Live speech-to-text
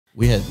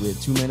We had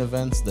 2 main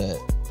events that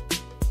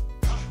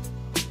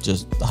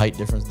just the height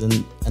difference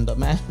didn't end up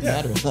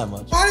mattering that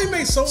much. Why they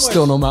make so much?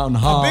 Still no mountain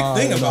high. A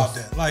big thing about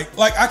that.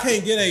 Like I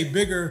can't get a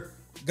bigger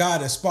guy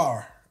to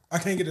spar. I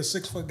can't get a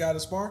 6-foot guy to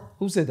spar.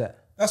 Who said that?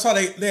 That's how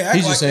they act.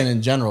 He's just saying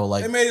in general,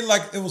 like they made it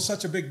like it was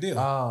such a big deal.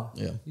 Oh,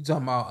 yeah. You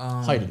talking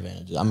about height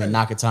advantages? I mean,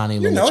 Nakatani,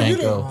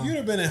 Lomachenko. You'd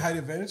have been in height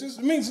advantages.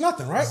 It means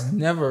nothing, right? It's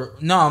never.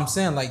 No, I'm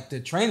saying like the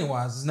training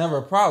wise, it's never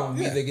a problem.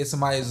 You either get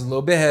somebody who's a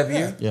little bit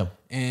heavier,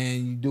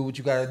 and you do what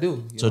you got to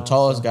do. So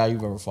tallest guy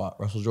you've ever fought,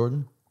 Russell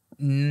Jordan?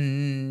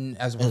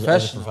 As a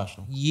professional,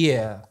 professional.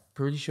 Yeah,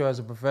 pretty sure as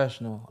a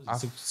professional.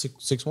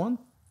 6'1"?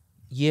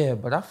 Yeah,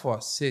 but I fought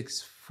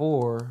 6'4"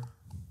 or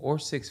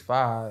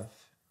 6'5"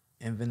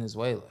 in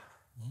Venezuela.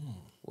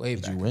 Way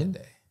back in the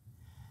day.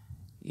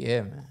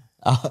 Yeah, man.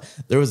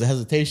 There was a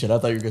hesitation. I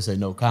thought you were gonna say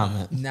no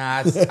comment.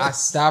 Nah, I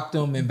stopped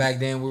him, and back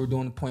then we were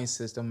doing the point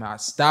system. I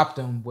stopped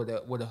him with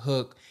a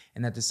hook,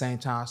 and at the same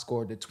time I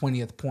scored the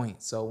 20th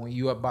point. So when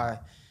you up by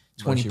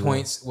 20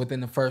 points within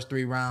the first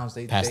 3 rounds,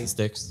 they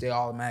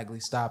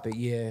automatically stop it.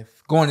 Yeah,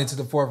 going into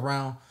the 4th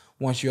round,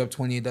 once you're up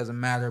 20, it doesn't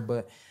matter.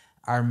 But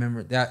I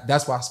remember that.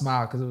 That's why I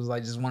smiled, because it was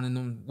like just one of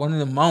them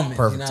moments.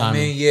 Perfect you know timing. what I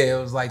mean? Yeah,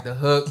 it was like the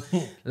hook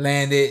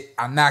landed.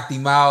 I knocked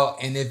him out,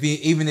 and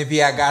even if he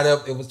had got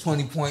up, it was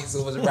 20 points.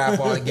 It was a wrap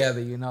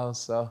altogether. You know,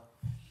 so.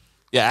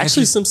 Yeah,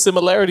 actually, some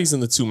similarities in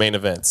the 2 main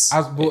events.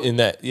 In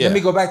that, yeah. Let me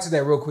go back to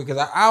that real quick,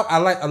 because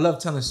I love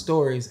telling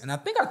stories, and I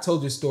think I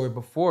told this story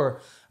before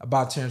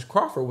about Terrence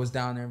Crawford was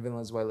down there in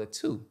Venezuela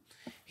too.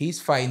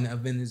 He's fighting a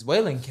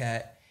Venezuelan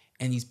cat,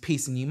 and he's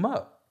piecing him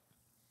up,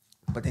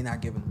 but they're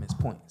not giving him his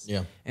points.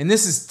 Yeah, and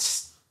this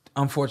is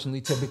unfortunately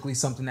typically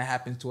something that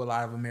happens to a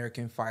lot of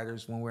American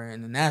fighters when we're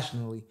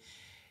internationally.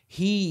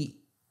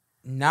 He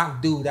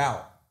knocked dude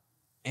out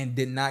and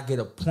did not get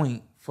a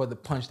point for the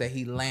punch that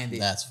he landed.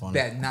 That's funny.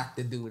 That knocked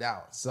the dude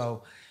out.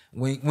 So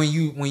when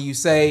you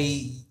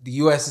say the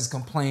U.S. is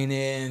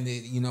complaining that,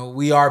 you know,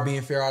 we are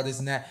being fair, all this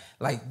and that,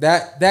 like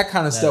that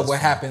kind of stuff would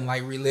happen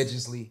like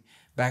religiously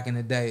back in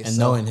the day. And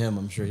knowing him,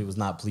 I'm sure he was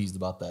not pleased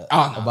about that.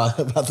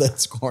 About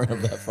that scoring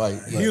of that fight.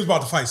 But he was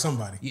about to fight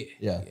somebody.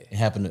 Yeah. It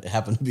happened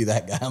to be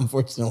that guy,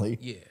 unfortunately.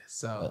 Yeah.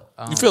 So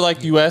you feel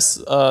like U.S.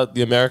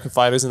 The American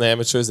fighters and the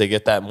amateurs, they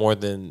get that more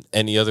than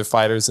any other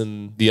fighters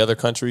in the other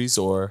countries,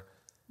 or?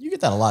 You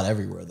get that a lot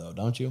everywhere, though,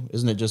 don't you?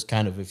 Isn't it just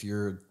kind of if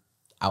you're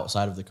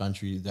outside of the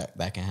country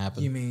that can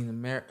happen? You mean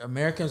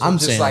Americans? I'm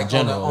just saying like in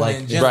general,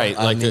 right?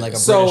 Like a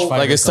British fighter,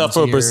 like it's tough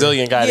for a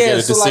Brazilian guy to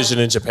get a decision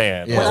in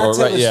Japan. When I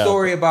tell the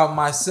story about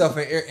myself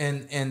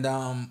and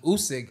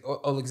Usyk,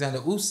 Alexander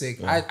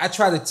Usyk, I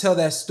try to tell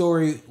that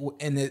story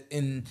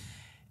in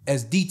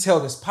as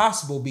detailed as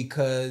possible,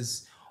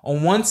 because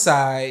on one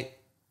side,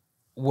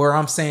 where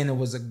I'm saying it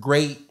was a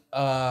great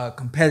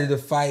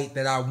competitive fight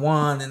that I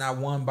won, and I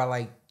won by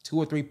like 2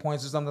 or 3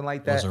 points or something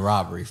like that. It was a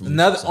robbery from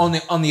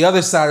on the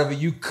other side of it,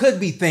 you could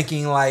be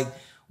thinking like,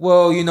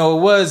 well, you know,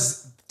 it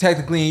was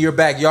technically in your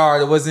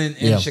backyard. It wasn't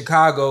in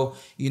Chicago.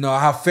 You know,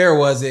 how fair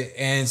was it?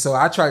 And so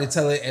I try to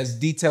tell it as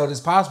detailed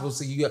as possible,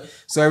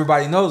 so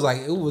everybody knows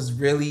like it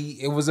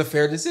was a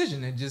fair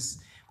decision. It just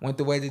went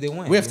the way that it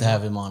went. We have to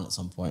have him on at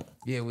some point.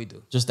 Yeah, we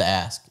do. Just to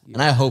ask. Yeah.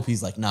 And I hope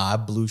he's like, nah, I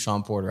blew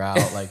Shawn Porter out.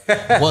 Like,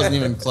 wasn't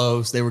even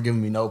close. They were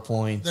giving me no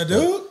points. The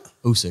dude?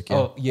 Usyk, yeah.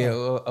 Oh,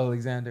 yeah,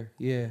 Alexander,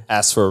 yeah.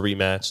 Asked for a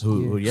rematch.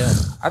 Who,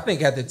 I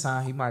think at the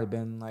time he might have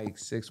been like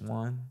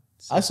 6'1".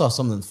 I saw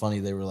something funny.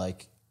 They were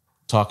like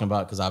talking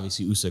about, because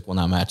obviously Usyk will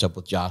not match up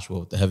with Joshua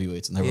with the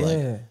heavyweights. And they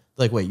were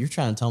like, wait, you're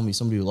trying to tell me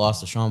somebody who lost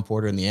to Shawn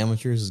Porter in the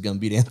amateurs is going to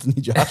beat Anthony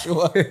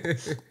Joshua?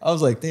 I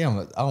was like, damn,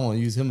 I don't want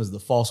to use him as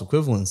the false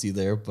equivalency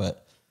there,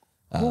 but...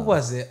 who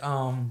was it?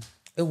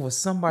 It was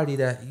somebody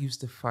that used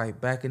to fight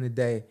back in the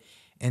day.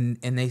 And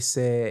they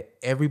said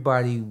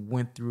everybody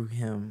went through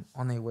him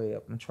on their way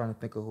up. I'm trying to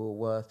think of who it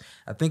was.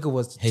 I think it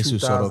was the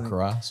Jesus Soto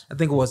Caras. I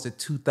think it was the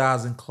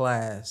 2000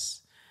 class.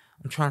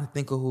 I'm trying to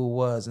think of who it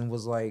was, and it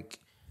was like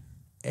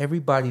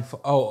everybody.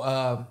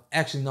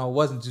 Actually no, it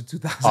wasn't the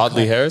 2000.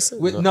 Audley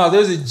Harrison. No,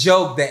 there's a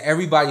joke that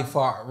everybody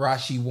fought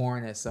Rashi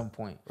Warren at some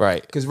point,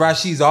 right? Because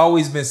Rashi's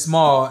always been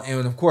small,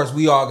 and of course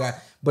we all got.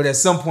 But at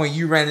some point,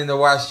 you ran into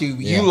Rashi.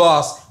 You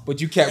lost,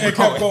 but you kept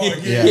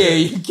going.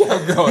 You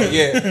kept going.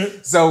 Yeah.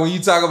 So when you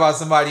talk about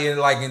somebody in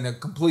a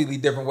completely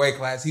different weight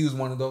class, he was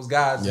one of those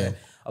guys that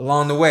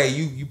along the way,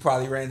 you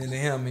probably ran into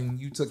him and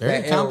you took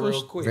that L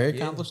real quick. Very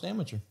accomplished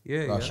amateur.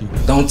 Yeah.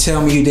 Don't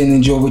tell me you didn't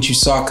enjoy what you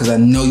saw, because I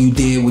know you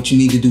did. What you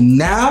need to do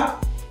now,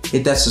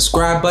 hit that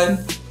subscribe button,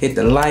 hit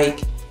the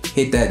like,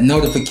 hit that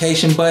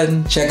notification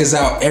button. Check us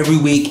out every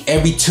week,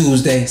 every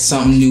Tuesday,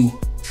 something new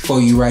for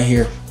you right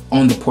here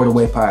on the Porter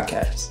Way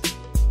Podcast.